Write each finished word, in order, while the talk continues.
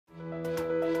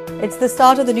It's the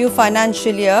start of the new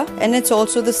financial year and it's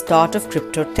also the start of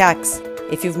crypto tax.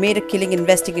 If you've made a killing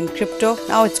investing in crypto,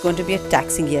 now it's going to be a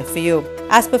taxing year for you.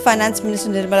 As per Finance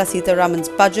Minister Nirmala Sitharaman's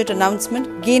budget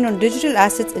announcement, gain on digital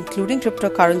assets including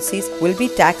cryptocurrencies will be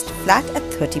taxed flat at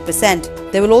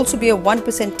 30%. There will also be a 1%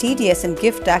 TDS and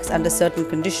gift tax under certain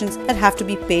conditions that have to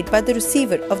be paid by the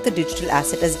receiver of the digital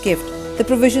asset as gift. The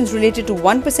provisions related to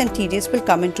 1% TDS will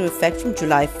come into effect from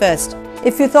July 1st.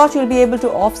 If you thought you'll be able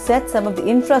to offset some of the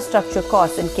infrastructure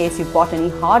costs in case you bought any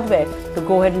hardware to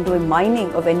go ahead and do a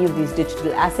mining of any of these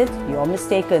digital assets, you're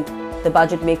mistaken. The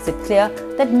budget makes it clear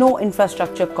that no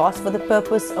infrastructure costs for the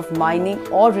purpose of mining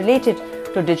or related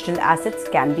to digital assets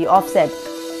can be offset.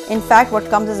 In fact, what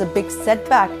comes as a big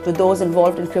setback to those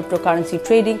involved in cryptocurrency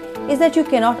trading is that you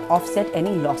cannot offset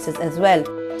any losses as well.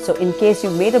 So in case you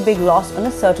made a big loss on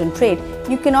a certain trade,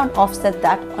 you cannot offset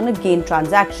that on a gain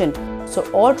transaction. So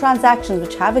all transactions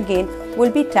which have a gain will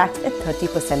be taxed at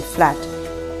 30% flat.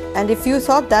 And if you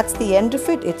thought that's the end of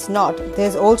it, it's not.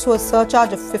 There's also a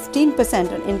surcharge of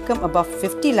 15% on income above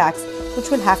 50 lakhs which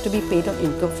will have to be paid on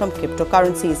income from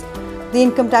cryptocurrencies. The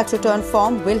income tax return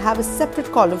form will have a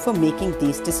separate column for making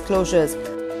these disclosures.